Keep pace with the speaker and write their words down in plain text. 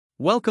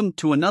Welcome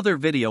to another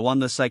video on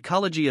the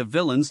psychology of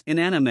villains in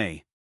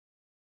anime.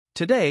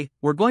 Today,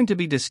 we're going to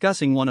be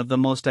discussing one of the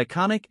most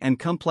iconic and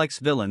complex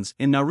villains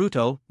in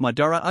Naruto,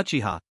 Madara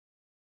Uchiha.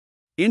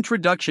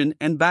 Introduction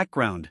and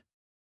background.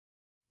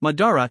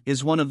 Madara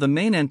is one of the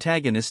main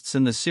antagonists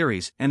in the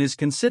series and is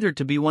considered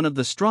to be one of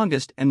the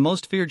strongest and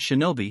most feared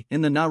shinobi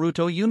in the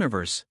Naruto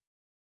universe.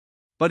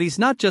 But he's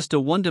not just a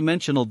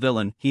one-dimensional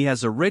villain, he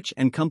has a rich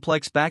and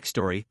complex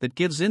backstory that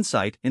gives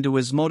insight into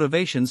his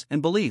motivations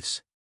and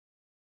beliefs.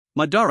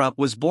 Madara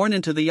was born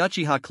into the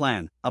Uchiha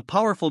clan, a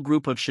powerful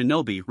group of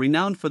shinobi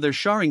renowned for their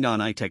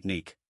Sharingan eye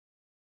technique.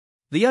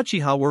 The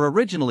Uchiha were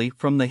originally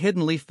from the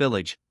Hidden Leaf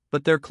village,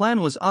 but their clan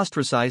was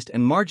ostracized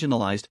and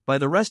marginalized by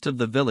the rest of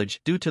the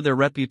village due to their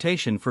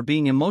reputation for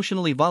being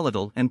emotionally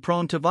volatile and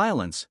prone to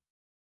violence.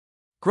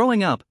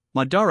 Growing up,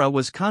 Madara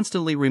was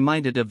constantly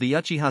reminded of the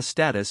Uchiha's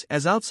status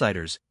as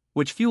outsiders,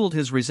 which fueled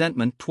his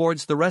resentment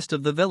towards the rest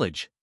of the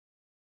village.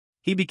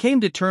 He became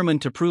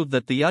determined to prove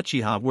that the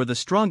Uchiha were the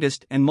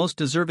strongest and most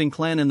deserving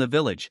clan in the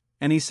village,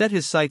 and he set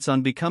his sights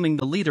on becoming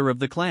the leader of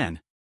the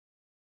clan.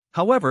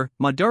 However,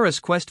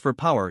 Madara's quest for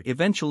power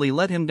eventually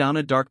led him down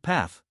a dark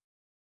path.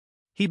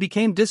 He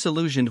became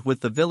disillusioned with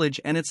the village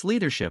and its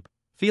leadership,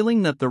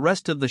 feeling that the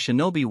rest of the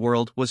shinobi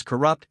world was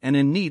corrupt and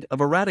in need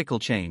of a radical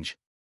change.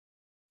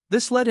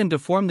 This led him to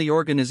form the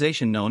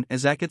organization known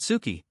as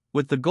Akatsuki,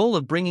 with the goal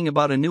of bringing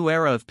about a new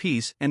era of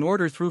peace and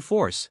order through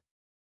force.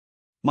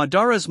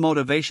 Madara's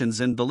motivations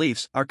and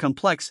beliefs are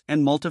complex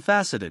and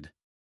multifaceted.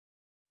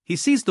 He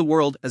sees the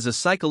world as a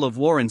cycle of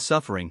war and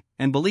suffering,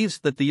 and believes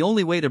that the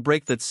only way to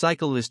break that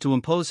cycle is to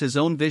impose his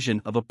own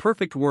vision of a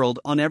perfect world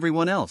on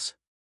everyone else.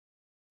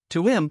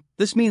 To him,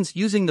 this means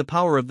using the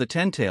power of the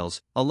Ten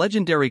Tails, a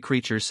legendary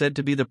creature said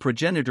to be the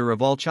progenitor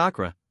of all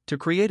chakra, to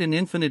create an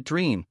infinite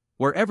dream,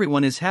 where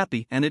everyone is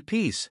happy and at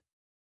peace.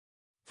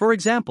 For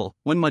example,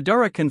 when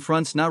Madara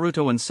confronts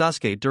Naruto and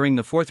Sasuke during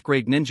the 4th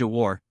grade ninja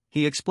war,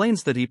 he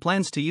explains that he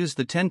plans to use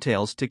the Ten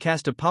Tails to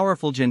cast a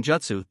powerful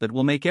genjutsu that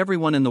will make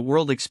everyone in the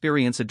world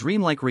experience a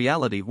dreamlike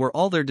reality where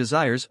all their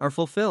desires are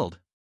fulfilled.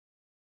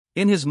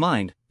 In his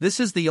mind, this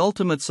is the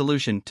ultimate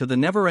solution to the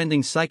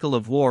never-ending cycle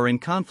of war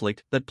and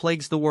conflict that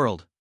plagues the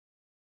world.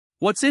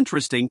 What's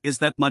interesting is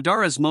that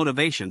Madara's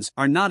motivations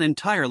are not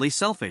entirely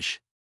selfish.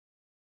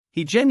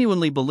 He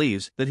genuinely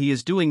believes that he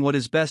is doing what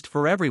is best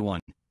for everyone,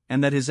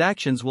 and that his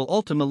actions will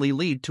ultimately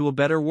lead to a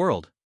better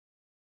world.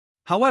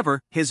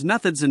 However, his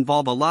methods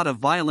involve a lot of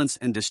violence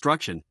and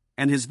destruction,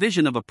 and his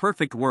vision of a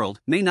perfect world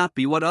may not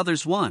be what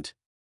others want.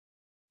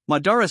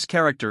 Madara's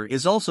character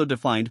is also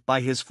defined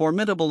by his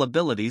formidable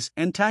abilities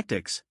and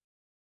tactics.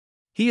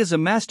 He is a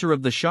master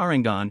of the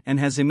Sharingan and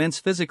has immense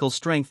physical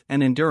strength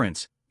and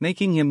endurance,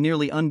 making him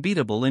nearly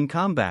unbeatable in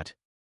combat.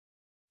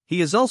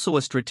 He is also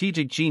a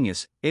strategic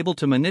genius, able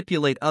to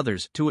manipulate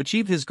others to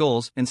achieve his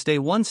goals and stay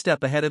one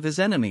step ahead of his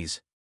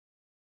enemies.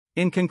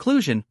 In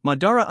conclusion,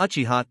 Madara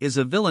Uchiha is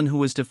a villain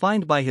who is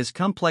defined by his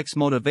complex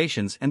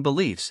motivations and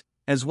beliefs,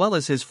 as well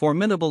as his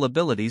formidable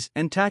abilities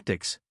and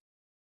tactics.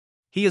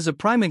 He is a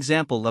prime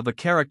example of a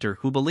character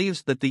who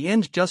believes that the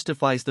end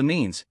justifies the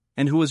means,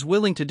 and who is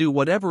willing to do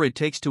whatever it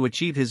takes to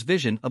achieve his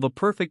vision of a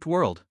perfect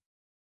world.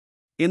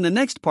 In the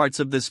next parts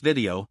of this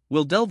video,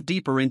 we'll delve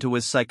deeper into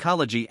his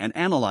psychology and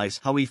analyze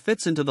how he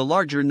fits into the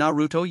larger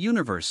Naruto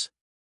universe.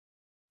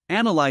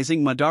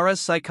 Analyzing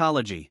Madara's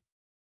psychology.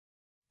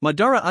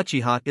 Madara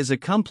Uchiha is a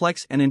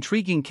complex and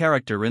intriguing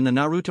character in the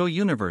Naruto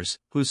universe,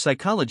 whose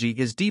psychology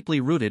is deeply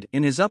rooted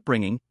in his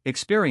upbringing,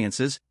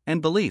 experiences, and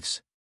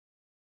beliefs.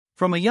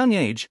 From a young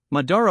age,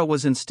 Madara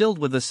was instilled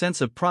with a sense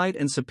of pride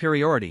and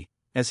superiority,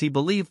 as he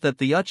believed that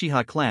the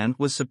Uchiha clan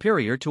was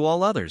superior to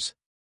all others.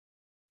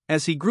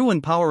 As he grew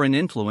in power and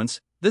influence,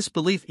 this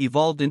belief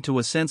evolved into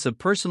a sense of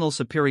personal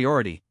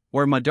superiority,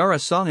 where Madara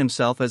saw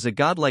himself as a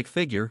godlike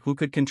figure who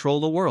could control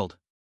the world.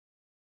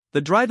 The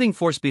driving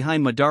force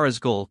behind Madara's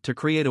goal to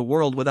create a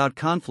world without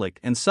conflict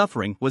and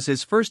suffering was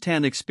his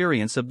first-hand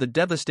experience of the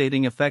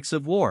devastating effects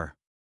of war.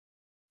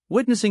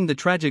 Witnessing the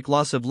tragic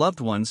loss of loved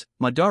ones,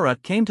 Madara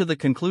came to the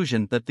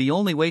conclusion that the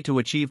only way to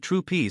achieve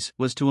true peace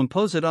was to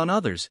impose it on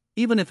others,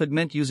 even if it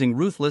meant using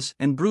ruthless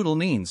and brutal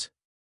means.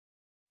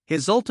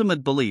 His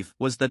ultimate belief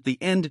was that the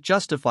end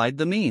justified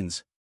the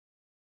means.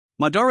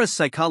 Madara's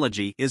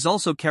psychology is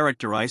also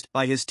characterized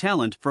by his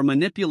talent for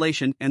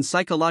manipulation and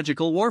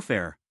psychological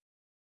warfare.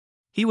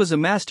 He was a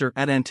master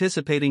at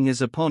anticipating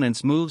his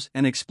opponents' moves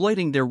and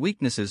exploiting their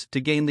weaknesses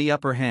to gain the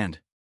upper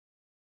hand.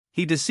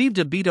 He deceived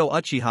Obito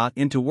Uchiha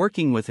into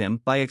working with him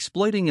by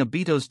exploiting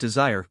Obito's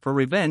desire for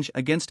revenge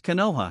against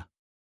Konoha.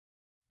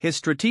 His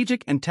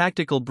strategic and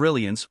tactical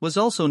brilliance was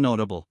also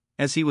notable,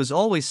 as he was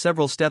always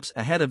several steps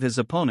ahead of his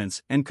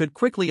opponents and could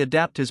quickly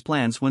adapt his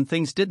plans when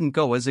things didn't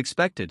go as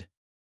expected.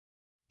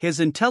 His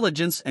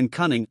intelligence and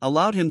cunning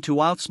allowed him to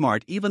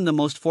outsmart even the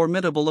most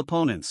formidable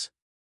opponents.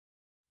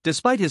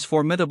 Despite his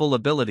formidable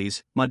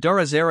abilities,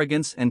 Madara's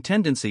arrogance and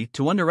tendency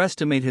to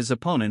underestimate his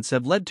opponents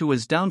have led to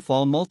his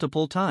downfall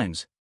multiple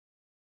times.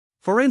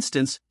 For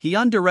instance, he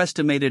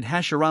underestimated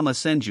Hashirama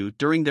Senju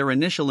during their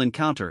initial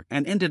encounter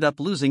and ended up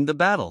losing the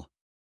battle.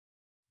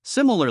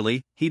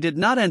 Similarly, he did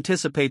not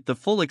anticipate the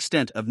full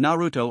extent of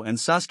Naruto and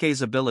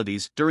Sasuke's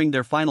abilities during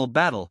their final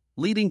battle,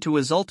 leading to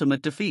his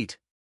ultimate defeat.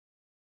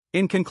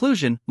 In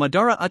conclusion,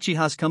 Madara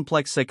Uchiha's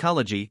complex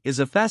psychology is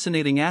a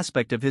fascinating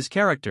aspect of his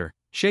character,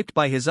 shaped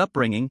by his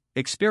upbringing,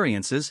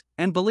 experiences,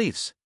 and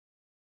beliefs.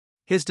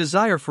 His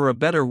desire for a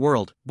better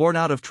world, born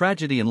out of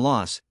tragedy and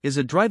loss, is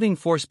a driving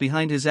force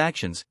behind his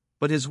actions,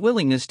 but his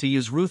willingness to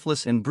use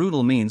ruthless and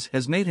brutal means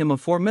has made him a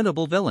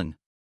formidable villain.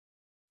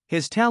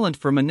 His talent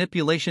for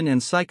manipulation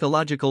and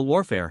psychological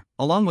warfare,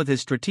 along with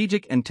his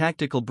strategic and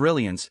tactical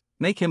brilliance,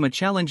 make him a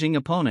challenging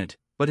opponent,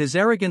 but his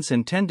arrogance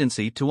and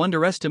tendency to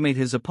underestimate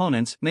his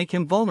opponents make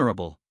him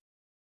vulnerable.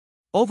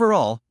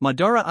 Overall,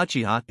 Madara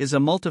Uchiha is a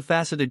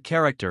multifaceted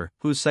character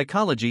whose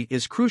psychology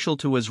is crucial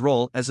to his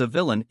role as a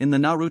villain in the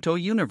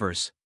Naruto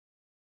universe.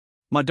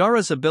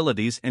 Madara's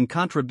abilities and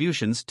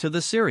contributions to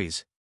the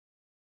series.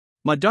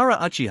 Madara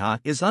Uchiha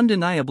is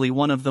undeniably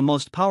one of the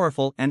most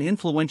powerful and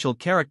influential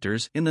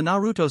characters in the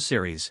Naruto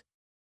series.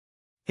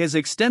 His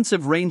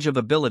extensive range of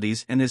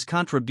abilities and his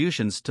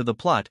contributions to the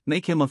plot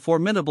make him a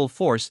formidable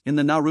force in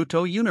the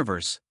Naruto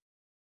universe.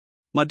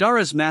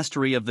 Madara's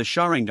mastery of the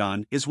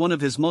Sharingan is one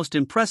of his most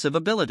impressive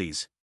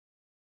abilities.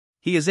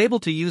 He is able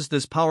to use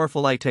this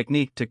powerful eye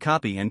technique to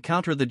copy and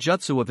counter the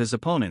jutsu of his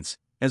opponents,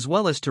 as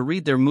well as to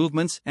read their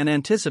movements and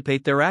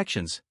anticipate their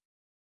actions.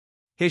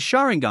 His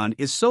Sharingan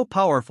is so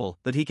powerful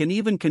that he can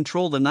even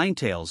control the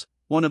Ninetales,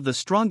 one of the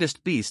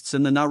strongest beasts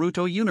in the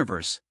Naruto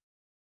universe.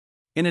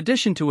 In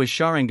addition to his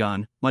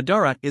Sharingan,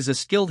 Madara is a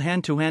skilled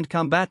hand-to-hand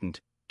combatant,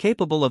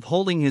 capable of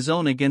holding his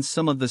own against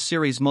some of the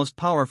series' most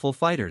powerful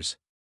fighters.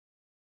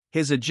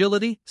 His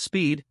agility,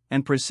 speed,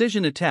 and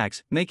precision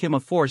attacks make him a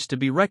force to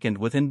be reckoned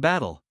with in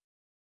battle.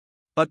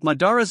 But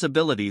Madara's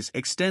abilities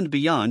extend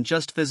beyond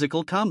just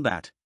physical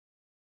combat.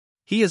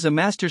 He is a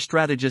master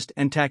strategist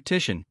and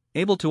tactician,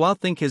 able to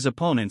outthink his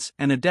opponents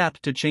and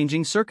adapt to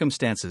changing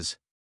circumstances.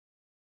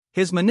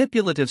 His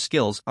manipulative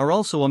skills are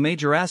also a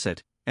major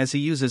asset, as he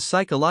uses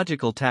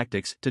psychological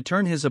tactics to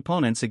turn his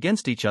opponents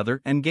against each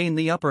other and gain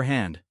the upper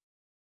hand.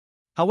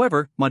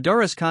 However,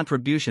 Madara's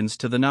contributions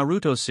to the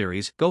Naruto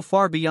series go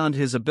far beyond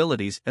his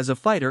abilities as a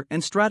fighter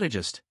and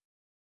strategist.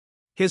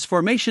 His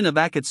formation of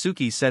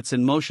Akatsuki sets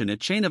in motion a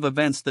chain of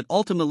events that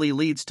ultimately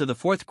leads to the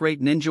Fourth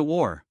Great Ninja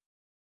War.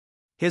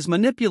 His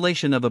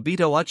manipulation of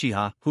Obito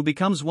Uchiha, who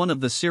becomes one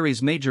of the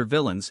series' major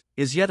villains,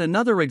 is yet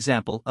another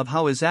example of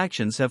how his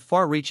actions have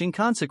far-reaching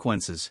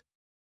consequences.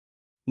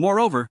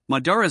 Moreover,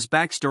 Madara's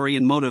backstory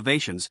and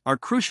motivations are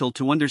crucial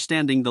to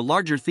understanding the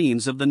larger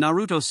themes of the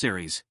Naruto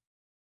series.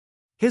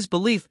 His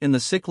belief in the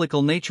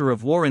cyclical nature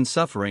of war and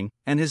suffering,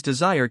 and his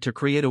desire to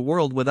create a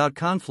world without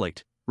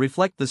conflict,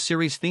 reflect the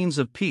series' themes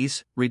of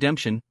peace,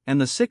 redemption,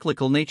 and the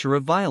cyclical nature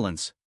of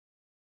violence.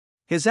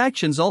 His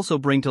actions also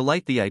bring to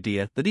light the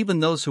idea that even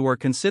those who are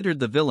considered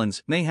the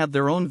villains may have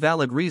their own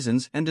valid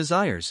reasons and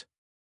desires.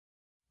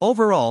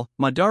 Overall,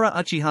 Madara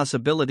Uchiha's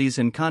abilities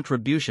and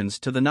contributions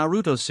to the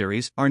Naruto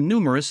series are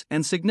numerous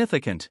and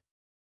significant.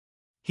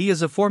 He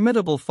is a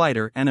formidable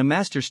fighter and a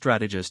master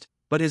strategist,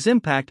 but his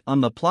impact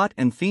on the plot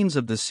and themes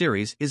of the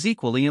series is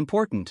equally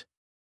important.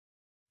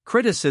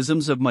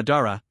 Criticisms of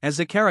Madara as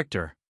a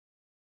character.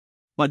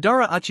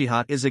 Madara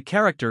Uchiha is a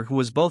character who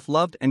is both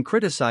loved and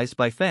criticized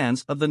by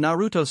fans of the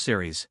Naruto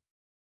series.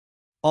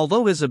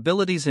 Although his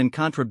abilities and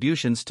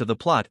contributions to the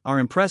plot are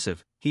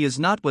impressive, he is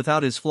not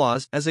without his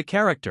flaws as a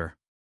character.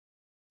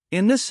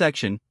 In this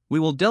section,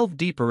 we will delve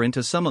deeper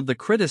into some of the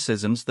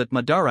criticisms that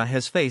Madara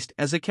has faced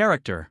as a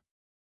character.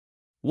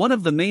 One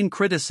of the main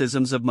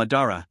criticisms of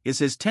Madara is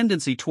his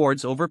tendency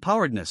towards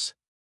overpoweredness.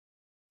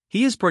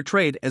 He is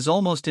portrayed as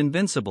almost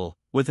invincible,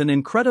 with an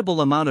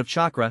incredible amount of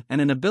chakra and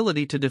an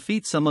ability to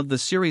defeat some of the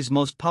series'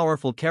 most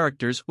powerful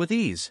characters with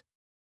ease.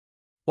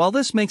 While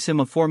this makes him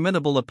a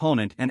formidable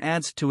opponent and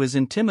adds to his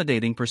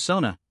intimidating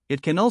persona,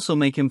 it can also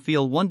make him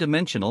feel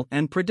one-dimensional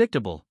and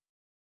predictable.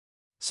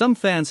 Some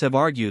fans have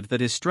argued that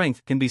his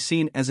strength can be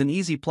seen as an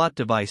easy plot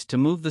device to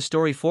move the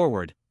story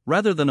forward,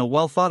 rather than a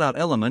well-thought-out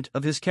element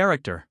of his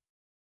character.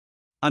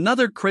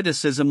 Another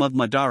criticism of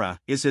Madara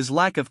is his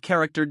lack of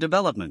character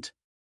development.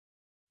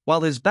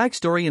 While his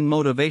backstory and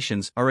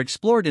motivations are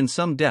explored in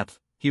some depth,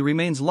 he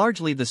remains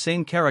largely the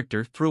same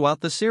character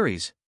throughout the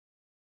series.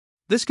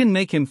 This can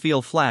make him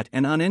feel flat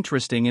and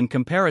uninteresting in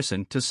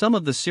comparison to some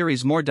of the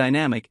series' more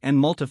dynamic and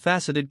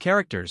multifaceted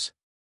characters.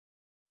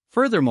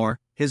 Furthermore,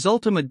 his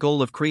ultimate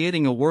goal of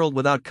creating a world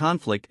without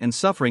conflict and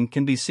suffering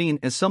can be seen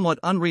as somewhat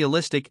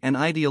unrealistic and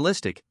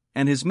idealistic,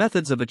 and his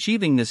methods of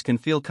achieving this can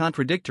feel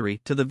contradictory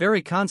to the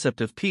very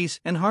concept of peace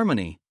and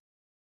harmony.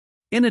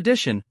 In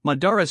addition,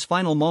 Madara's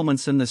final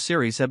moments in the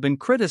series have been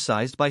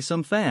criticized by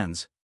some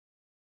fans.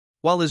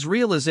 While his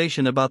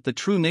realization about the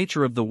true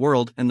nature of the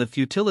world and the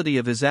futility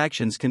of his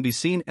actions can be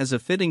seen as a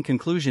fitting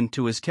conclusion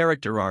to his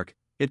character arc,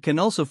 it can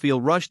also feel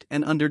rushed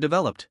and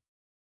underdeveloped.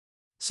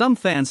 Some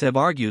fans have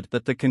argued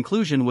that the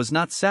conclusion was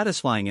not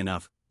satisfying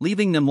enough,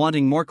 leaving them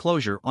wanting more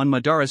closure on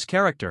Madara's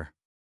character.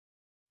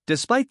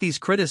 Despite these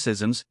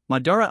criticisms,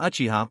 Madara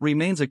Uchiha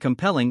remains a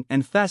compelling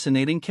and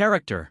fascinating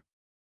character.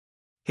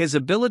 His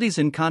abilities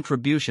and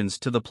contributions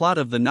to the plot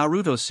of the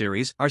Naruto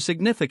series are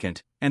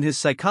significant, and his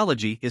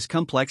psychology is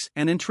complex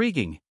and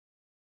intriguing.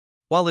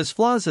 While his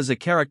flaws as a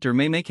character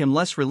may make him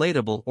less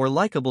relatable or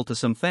likable to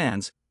some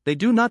fans, they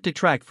do not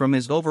detract from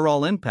his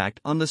overall impact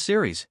on the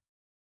series.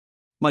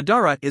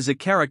 Madara is a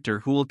character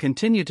who will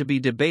continue to be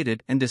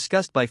debated and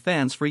discussed by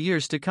fans for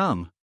years to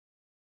come.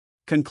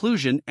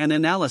 Conclusion and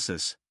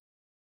analysis.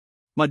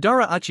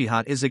 Madara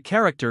Uchiha is a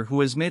character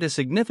who has made a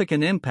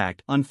significant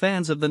impact on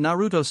fans of the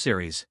Naruto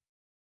series.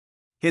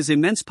 His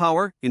immense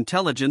power,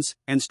 intelligence,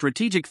 and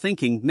strategic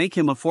thinking make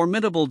him a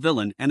formidable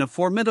villain and a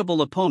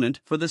formidable opponent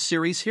for the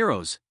series'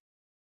 heroes.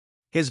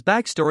 His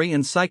backstory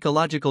and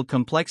psychological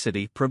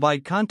complexity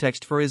provide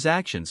context for his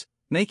actions,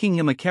 making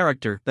him a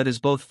character that is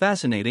both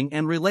fascinating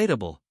and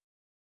relatable.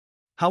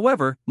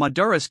 However,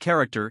 Madara's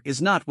character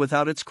is not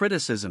without its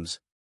criticisms.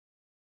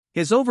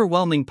 His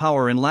overwhelming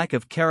power and lack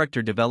of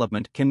character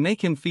development can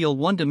make him feel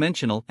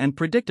one-dimensional and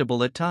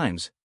predictable at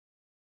times.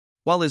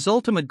 While his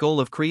ultimate goal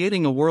of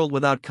creating a world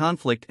without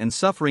conflict and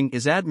suffering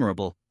is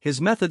admirable, his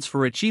methods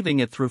for achieving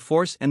it through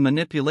force and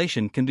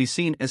manipulation can be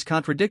seen as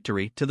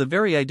contradictory to the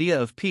very idea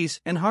of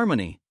peace and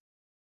harmony.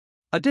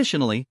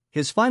 Additionally,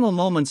 his final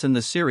moments in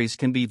the series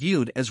can be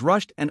viewed as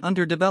rushed and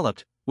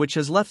underdeveloped, which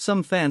has left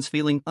some fans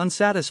feeling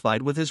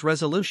unsatisfied with his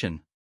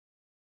resolution.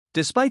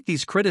 Despite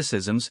these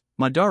criticisms,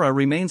 Madara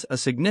remains a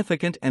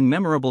significant and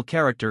memorable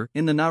character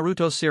in the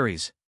Naruto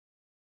series.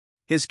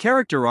 His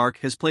character arc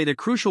has played a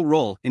crucial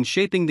role in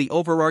shaping the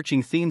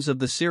overarching themes of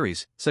the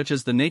series, such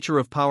as the nature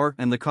of power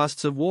and the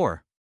costs of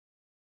war.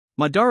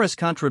 Madara's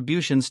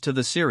contributions to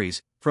the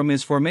series, from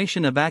his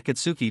formation of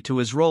Akatsuki to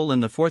his role in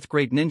the Fourth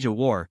Great Ninja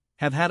War,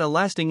 have had a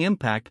lasting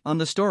impact on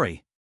the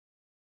story.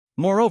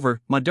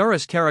 Moreover,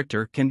 Madara's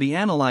character can be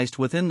analyzed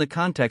within the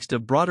context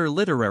of broader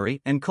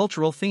literary and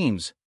cultural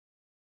themes.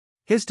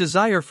 His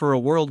desire for a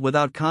world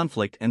without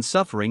conflict and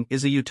suffering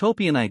is a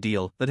utopian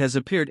ideal that has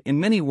appeared in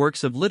many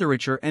works of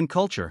literature and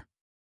culture.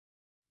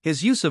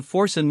 His use of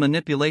force and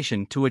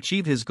manipulation to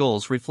achieve his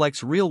goals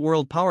reflects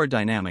real-world power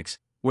dynamics,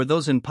 where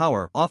those in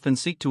power often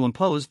seek to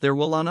impose their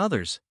will on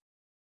others.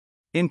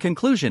 In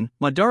conclusion,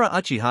 Madara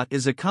Uchiha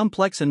is a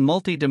complex and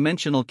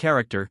multi-dimensional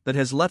character that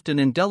has left an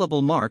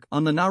indelible mark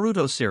on the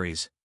Naruto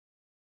series.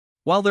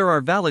 While there are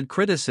valid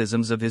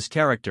criticisms of his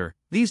character,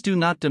 these do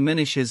not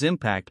diminish his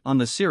impact on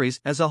the series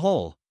as a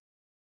whole.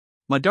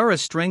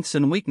 Madara's strengths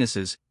and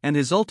weaknesses, and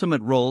his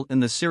ultimate role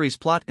in the series'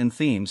 plot and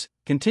themes,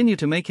 continue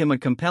to make him a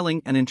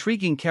compelling and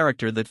intriguing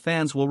character that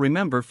fans will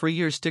remember for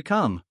years to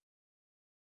come.